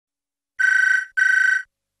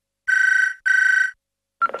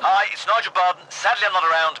Hi, it's Nigel Barden. Sadly, I'm not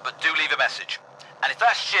around, but do leave a message. And if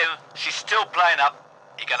that's Jim, she's still playing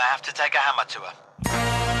up, you're going to have to take a hammer to her.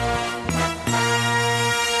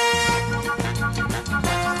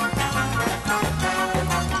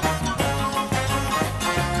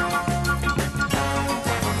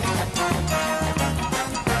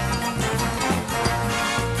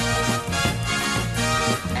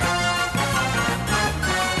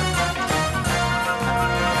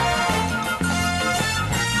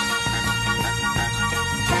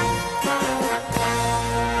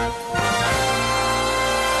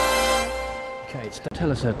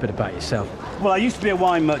 Tell us a bit about yourself. Well, I used to be a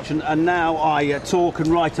wine merchant, and now I talk and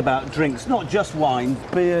write about drinks, not just wine,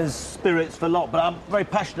 beers, spirits, for a lot, but I'm very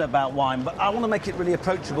passionate about wine, but I want to make it really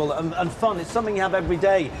approachable and fun. It's something you have every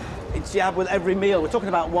day. It's you have with every meal. We're talking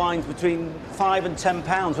about wines between £5 and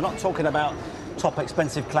 £10. We're not talking about top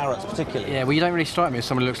expensive clarets particularly. Yeah, well, you don't really strike me as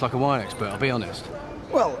someone who looks like a wine expert, I'll be honest.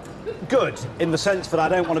 Well, good, in the sense that I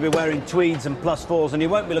don't want to be wearing tweeds and +4s, and you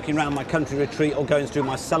won't be looking around my country retreat or going through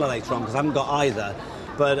my cellar later on, because I haven't got either.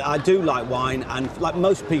 But I do like wine, and like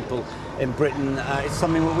most people in Britain, it's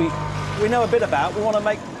something that we know a bit about. We want to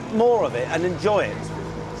make more of it and enjoy it.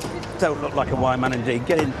 Don't look like a wine man indeed.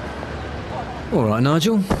 Get in. All right,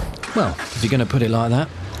 Nigel. Well, if you're going to put it like that,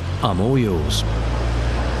 I'm all yours.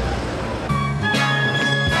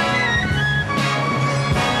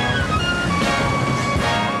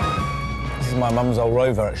 This is my mum's old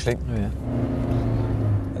Rover, actually. Oh, yeah.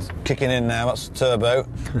 It's kicking in now, that's turbo.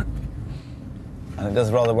 And it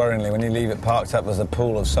does rather worryingly when you leave it parked up as a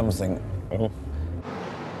pool of something. Oh.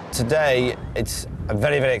 Today, it's a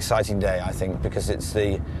very, very exciting day, I think, because it's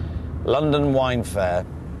the London Wine Fair,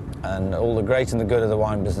 and all the great and the good of the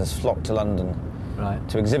wine business flock to London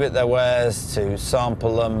to exhibit their wares, to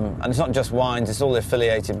sample them. And it's not just wines, it's all the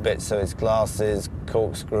affiliated bits, so it's glasses,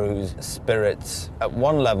 corkscrews, spirits. At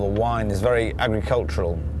one level, wine is very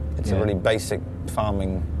agricultural. It's a really basic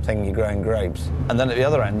farming thing, you're growing grapes. And then at the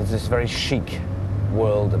other end is this very chic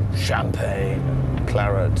world of champagne,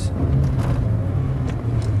 claret.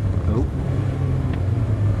 Oh.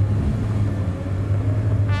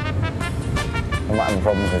 I might have a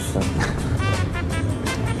problem with this.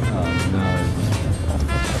 Oh, no.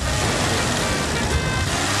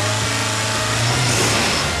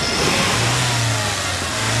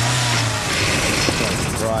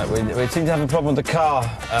 Right, we seem to have a problem with the car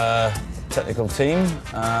technical team.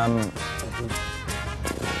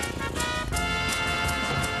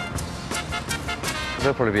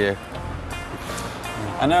 They'll probably be here.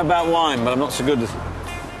 I know about wine, but I'm not so good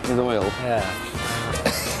with oil. Yeah.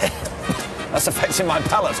 That's affecting my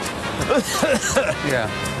palate. Yeah.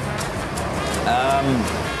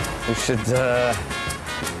 We should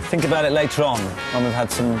think about it later on when we've had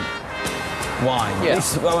some wine. Yeah. At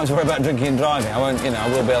least I won't have to worry about drinking and driving. I won't, I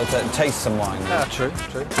will be able to taste some wine. Yeah, true.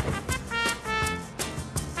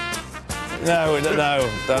 No,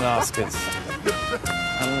 don't ask it.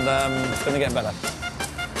 And it's going to get better.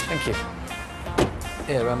 Thank you.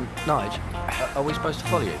 Here, Nige, are we supposed to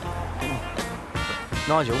follow you?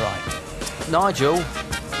 Nigel? Right. Nigel?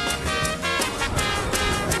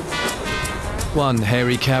 One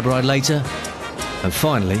hairy cab ride later, and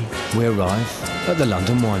finally we arrive at the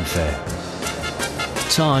London Wine Fair.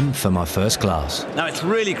 Time for my first glass. Now, it's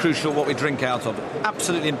really crucial what we drink out of.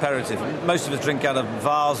 Absolutely imperative. Most of us drink out of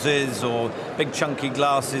vases or big chunky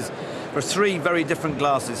glasses. There are three very different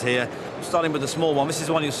glasses here, starting with the small one. This is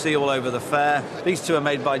the one you'll see all over the fair. These two are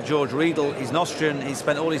made by George Riedel. He's an Austrian. He's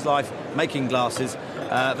spent all his life making glasses.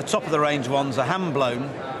 The top of the range ones are hand-blown,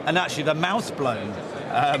 and actually they're mouth-blown,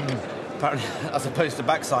 apparently, as opposed to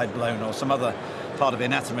backside blown or some other part of the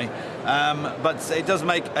anatomy. But it does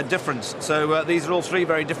make a difference. So these are all three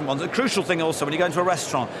very different ones. A crucial thing also, when you go into a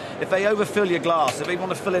restaurant, if they overfill your glass, if they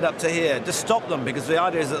want to fill it up to here, just stop them, because the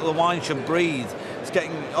idea is that the wine should breathe. It's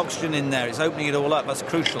getting oxygen in there, it's opening it all up, that's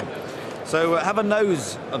crucial. So have a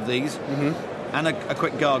nose of these, and a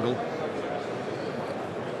quick gargle.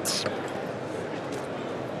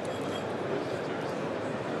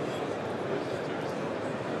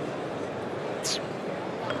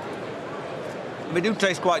 They do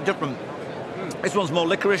taste quite different. This one's more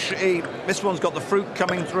licorice-y, this one's got the fruit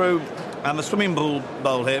coming through, and the swimming pool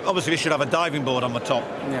bowl here. Obviously, this should have a diving board on the top.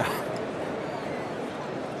 Yeah.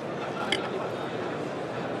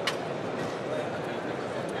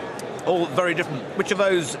 All very different. Which of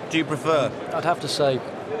those do you prefer? I'd have to say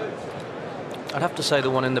the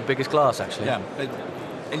one in the biggest glass, actually. Yeah,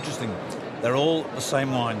 interesting. They're all the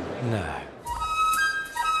same wine. No.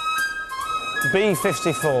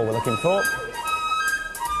 B54 we're looking for.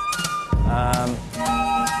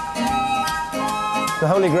 The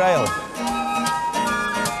Holy Grail.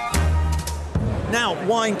 Now,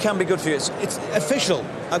 wine can be good for you. It's official.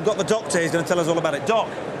 I've got the doctor here. He's going to tell us all about it.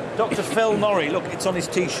 Dr. Phil Norrie. Look, it's on his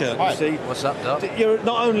T-shirt, you see. What's up, Doc? You're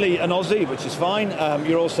not only an Aussie, which is fine,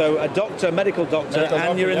 you're also a doctor, medical doctor,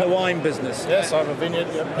 and you're in the wine business. Yes, I have a vineyard,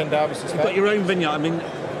 Pendarvis Estate. You've got your own vineyard. I mean,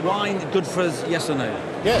 wine, good for us, yes or no?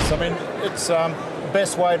 Yes, I mean, it's the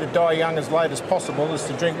best way to die young as late as possible is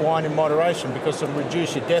to drink wine in moderation because it'll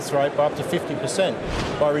reduce your death rate by up to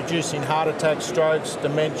 50% by reducing heart attacks, strokes,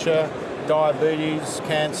 dementia, diabetes,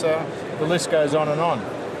 cancer, the list goes on and on.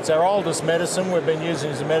 It's our oldest medicine. We've been using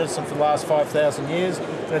it as a medicine for the last 5,000 years,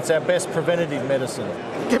 and it's our best preventative medicine.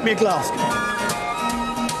 Give me a glass.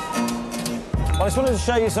 I just wanted to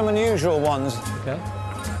show you some unusual ones. Okay.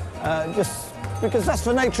 Just because that's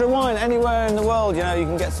the nature of wine. Anywhere in the world, you know, you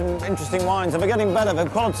can get some interesting wines, and they're getting better. The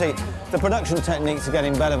quality, the production techniques are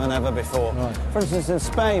getting better than ever before. Right. For instance, in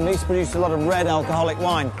Spain, they used to produce a lot of red alcoholic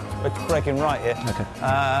wine. We're breaking right here. Okay.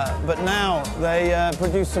 But now they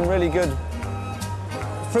produce some really good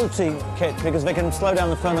fruity kit because they can slow down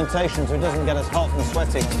the fermentation so it doesn't get as hot and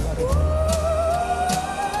sweaty.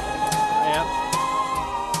 Yeah.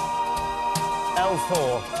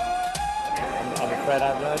 L4. I'm afraid I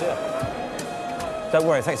have no idea. Don't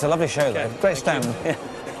worry, thanks. It's a lovely show, though. Great stand. Yeah.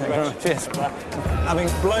 Thank you very much. Cheers. Having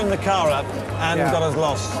blown the car up and got us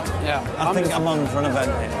lost. Yeah. I think I'm on for an event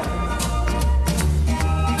here.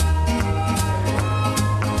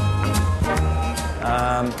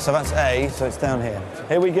 So that's A, so it's down here.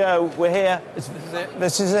 Here we go, we're here. This is it.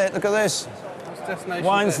 This is it, look at this. What's destination?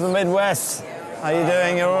 Wines from the Midwest. How you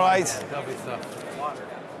doing, you all right? Lovely stuff.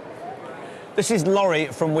 This is Laurie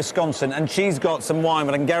from Wisconsin, and she's got some wine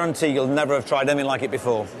that I can guarantee you'll never have tried anything like it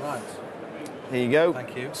before. Right. Here you go.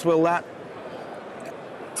 Thank you. Swill that.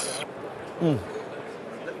 I'm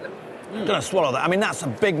gonna swallow that. I mean, that's a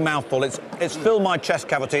big mouthful. It's filled my chest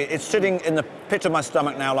cavity. It's sitting in the pit of my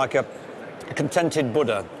stomach now like a contented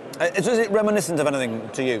Buddha. Is it reminiscent of anything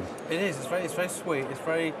to you? It is. It's very sweet.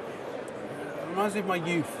 It reminds me of my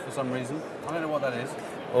youth for some reason. I don't know what that is.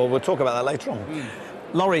 Well, we'll talk about that later on.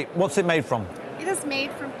 Laurie, what's it made from? It is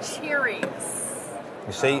made from cherries.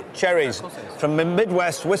 You see, cherries of course it is. from the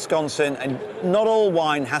Midwest, Wisconsin, and not all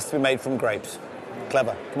wine has to be made from grapes.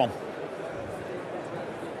 Clever. Come on.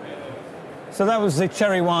 So that was the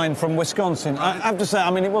cherry wine from Wisconsin. I have to say,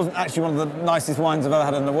 I mean, it wasn't actually one of the nicest wines I've ever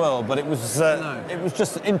had in the world, but it was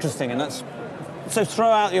just interesting, and that's... So throw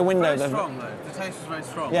out your window. Very strong, though. The taste was very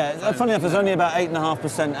strong. Yeah, So, funny enough, there's only about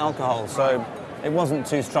 8.5% alcohol, so it wasn't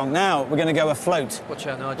too strong. Now we're going to go afloat. Watch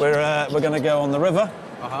out, Nigel. We're going to go on the river,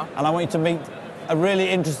 Uh-huh. and I want you to meet a really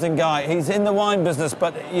interesting guy. He's in the wine business,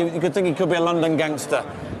 but you could think he could be a London gangster.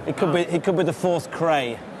 He could be the fourth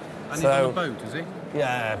Cray. And he's on a boat, is he?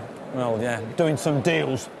 Yeah, well, yeah, doing some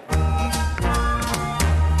deals.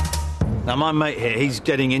 Now, my mate here, he's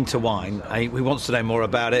getting into wine. He wants to know more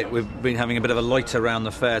about it. We've been having a bit of a loiter around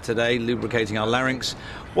the fair today, lubricating our larynx.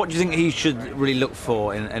 What do you think he should really look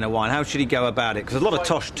for in a wine? How should he go about it? Because a lot of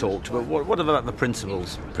tosh talked, but what about the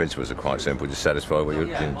principles? Principles are quite simple. Just satisfy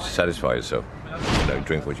satisfy yourself. You know,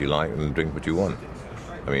 drink what you like and drink what you want.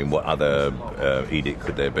 I mean, what other edict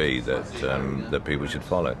could there be that people should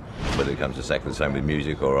follow? Whether it comes to exactly the same with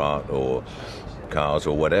music or art or cars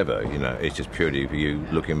or whatever, you know, it's just purely for you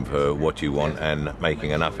looking for what you want and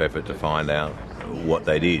making enough effort to find out what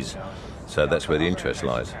that is. So that's where the interest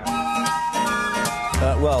lies.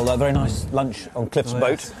 Well, a very nice lunch on Cliff's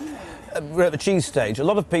boat. We're at the cheese stage. A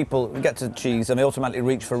lot of people get to cheese and they automatically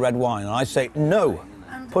reach for red wine, and I say no.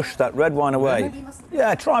 Push that red wine away.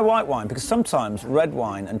 Yeah, try white wine, because sometimes red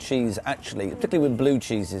wine and cheese actually, particularly with blue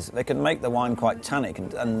cheeses, they can make the wine quite tannic,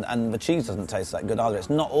 and the cheese doesn't taste that good either. It's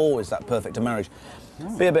not always that perfect a marriage.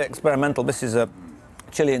 Be a bit experimental. This is a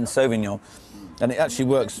Chilean Sauvignon, and it actually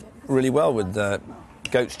works really well with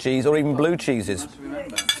goat's cheese or even blue cheeses.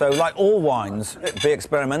 So, like all wines, be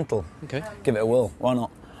experimental. Okay. Give it a whirl. Why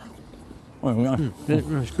not? Well, nice.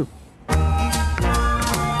 It's good.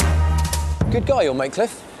 Good guy, your mate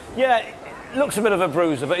Cliff. Yeah, looks a bit of a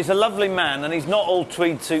bruiser, but he's a lovely man, and he's not all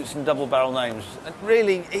tweed suits and double-barrel names. And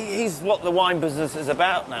really, he's what the wine business is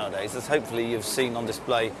about nowadays, as hopefully you've seen on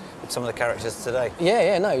display with some of the characters today.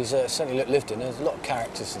 Yeah, no, he's certainly lived in. There's a lot of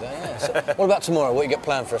characters today, yeah. So, what about tomorrow? What you got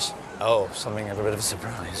planned for us? Oh, something of a bit of a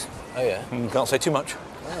surprise. Oh, yeah? Can't say too much.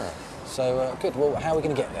 Ah, so, good. Well, how are we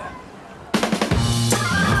going to get there?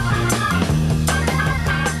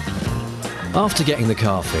 After getting the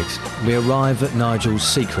car fixed, we arrive at Nigel's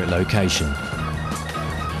secret location.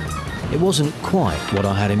 It wasn't quite what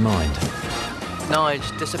I had in mind.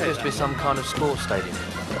 Nigel, this appears to be some kind of sports stadium.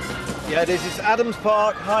 Yeah, it is. It's Adams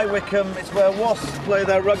Park, High Wycombe. It's where Wasps play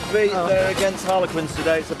their rugby. They're against Harlequins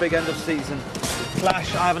today. It's a big end of season.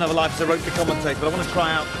 Flash, I have another life as a rugby commentator, but I want to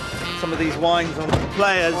try out some of these wines on the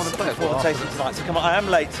players before I taste them tonight. So come on, I am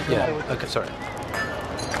late, so come on. Okay, sorry.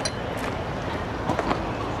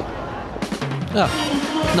 Ah,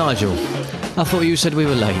 Nigel, I thought you said we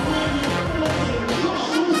were late.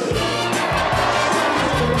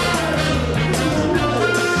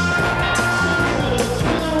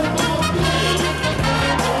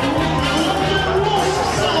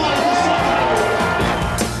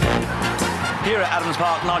 Here at Adams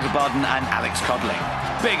Park, Nigel Barden and Alex Codling.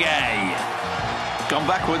 Big A. Gone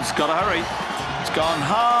backwards, gotta hurry. It's gone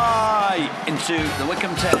high into the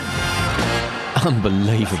Wickham 10.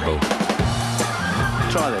 Unbelievable.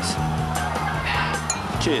 Try this.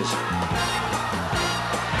 Cheers.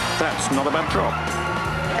 That's not a bad drop.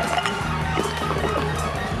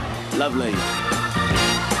 Lovely.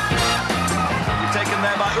 Taken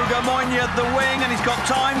there by Ugo Moynier at the wing, and he's got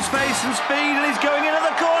time, space and speed, and he's going into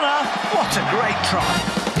the corner. What a great try.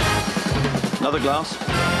 Another glass.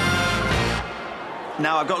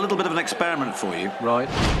 Now, I've got a little bit of an experiment for you. Right.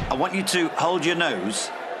 I want you to hold your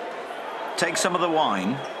nose, take some of the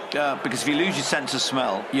wine, because if you lose your sense of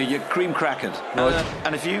smell, you're cream crackered. Right.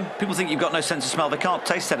 And if people think you've got no sense of smell, they can't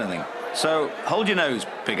taste anything. So hold your nose,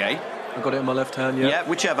 Big A. I've got it in my left hand, yeah. Yeah,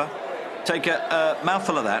 whichever. Take a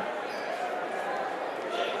mouthful of that.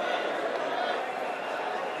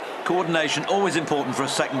 Coordination, always important for a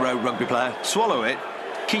second row rugby player. Swallow it,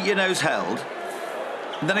 keep your nose held,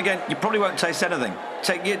 and then again, you probably won't taste anything.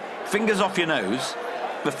 Take your fingers off your nose.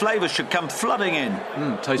 The flavours should come flooding in.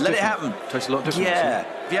 Tastes Let different. it happen. Tastes a lot different. Yeah.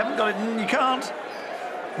 If you haven't got it, you can't.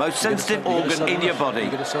 Most sensitive organ in your body.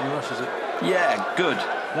 You get a sudden rush, is it? Yeah, good.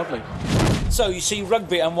 Lovely. So you see,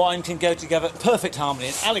 rugby and wine can go together, perfect harmony.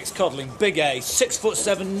 And Alex Codling, Big A,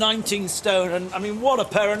 6'7", 19 stone, and I mean, what a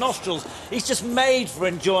pair of nostrils. He's just made for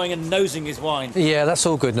enjoying and nosing his wine. Yeah, that's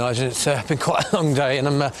all good, Nigel. It's been quite a long day, and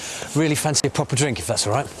I'm really fancy a proper drink, if that's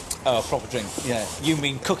all right. Oh, a proper drink, yeah. You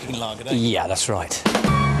mean cooking lager, don't you? Yeah, that's right.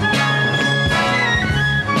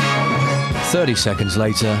 30 seconds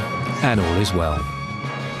later, and all is well.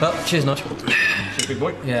 Well, cheers, Nigel. Cheers, big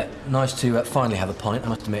boy. Yeah, nice to finally have a pint. I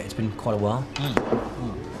must admit, it's been quite a while.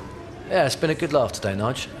 Yeah, it's been a good laugh today,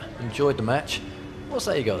 Nigel. Enjoyed the match. What's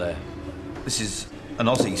that you got there? This is an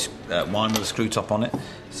Aussie wine with a screw top on it.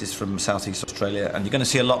 This is from southeast Australia, and you're going to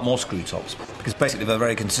see a lot more screw tops because basically they're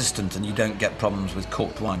very consistent, and you don't get problems with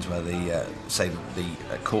corked wines where the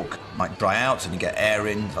cork might dry out and you get air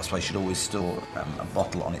in. That's why you should always store a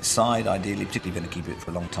bottle on its side, ideally, particularly if you're going to keep it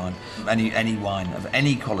for a long time. Any wine of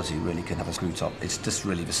any quality really can have a screw top. It's just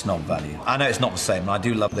really the snob value. I know it's not the same, and I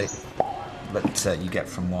do love it, but you get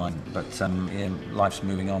from wine. But yeah, life's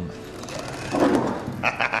moving on.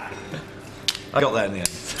 I got there in the end.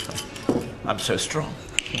 I'm so strong.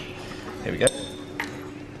 Here we go.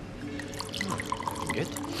 Good.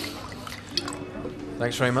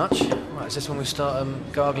 Thanks very much. Right, is this when we start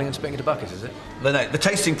gargling and spitting into buckets, is it? No, the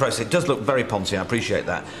tasting process does look very poncy, I appreciate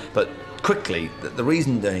that. But quickly, the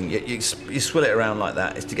reason doing, you swill it around like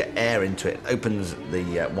that is to get air into it. It opens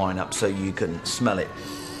the wine up so you can smell it.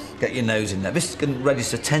 Get your nose in there. This can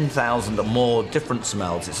register 10,000 or more different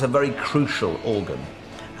smells. It's a very crucial organ.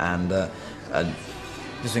 And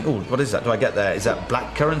just think, oh, what is that? Do I get there? Is that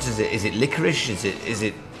black currants? Is it licorice? Is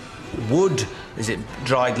it wood? Is it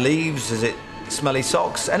dried leaves? Is it smelly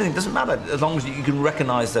socks? Anything, doesn't matter, as long as you can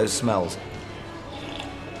recognise those smells.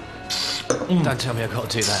 Don't tell me I've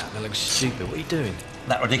got to do that. That looks stupid. What are you doing?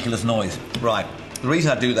 That ridiculous noise. Right. The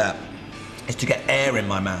reason I do that is to get air in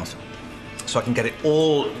my mouth, so I can get it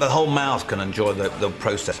all. The whole mouth can enjoy the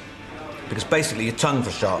process, because basically your tongue,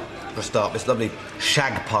 for a start, this lovely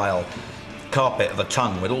shag pile carpet of a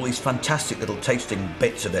tongue with all these fantastic little tasting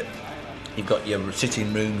bits of it. You've got your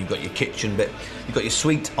sitting room, you've got your kitchen bit, you've got your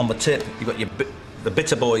sweet on the tip, you've got the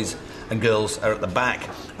bitter boys and girls are at the back,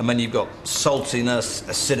 and then you've got saltiness,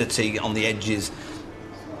 acidity on the edges.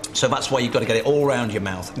 So that's why you've got to get it all around your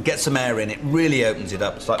mouth and get some air in. It really opens it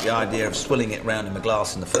up. It's like the idea of swilling it round in the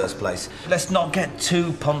glass in the first place. Let's not get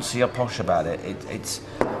too poncy or posh about it. It's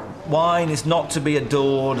wine is not to be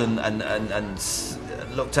adored and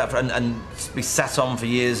looked at for and be sat on for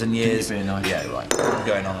years and years. Being nice. Yeah, right. I'm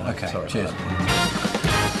going on. Okay, sorry. cheers.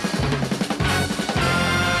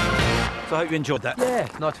 So I hope you enjoyed that. Yeah,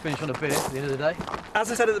 nice to finish on a beer at the end of the day.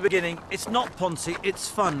 As I said at the beginning, it's not poncy, it's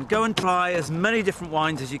fun. Go and try as many different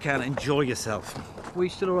wines as you can. Enjoy yourself. We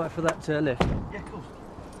still all right for that lift? Yeah, of course.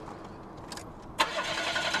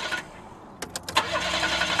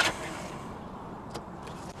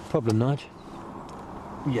 Problem, Nige?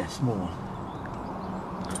 Yes, more.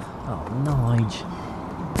 Oh, Nige.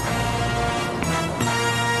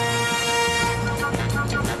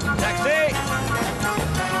 Taxi!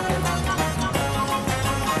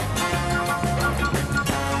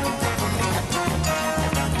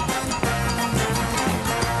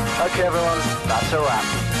 everyone. That's a wrap.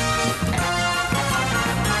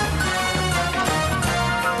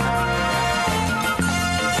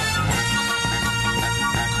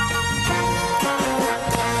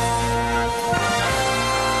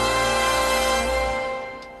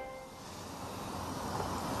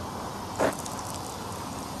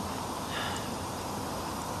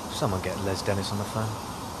 Someone get Les Dennis on the phone.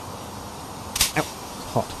 Ow,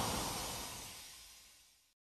 hot.